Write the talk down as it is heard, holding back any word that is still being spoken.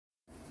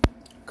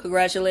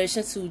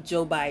Congratulations to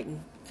Joe Biden,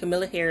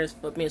 Kamala Harris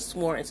for being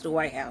sworn into the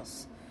White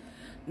House.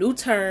 New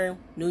term,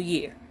 new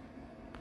year.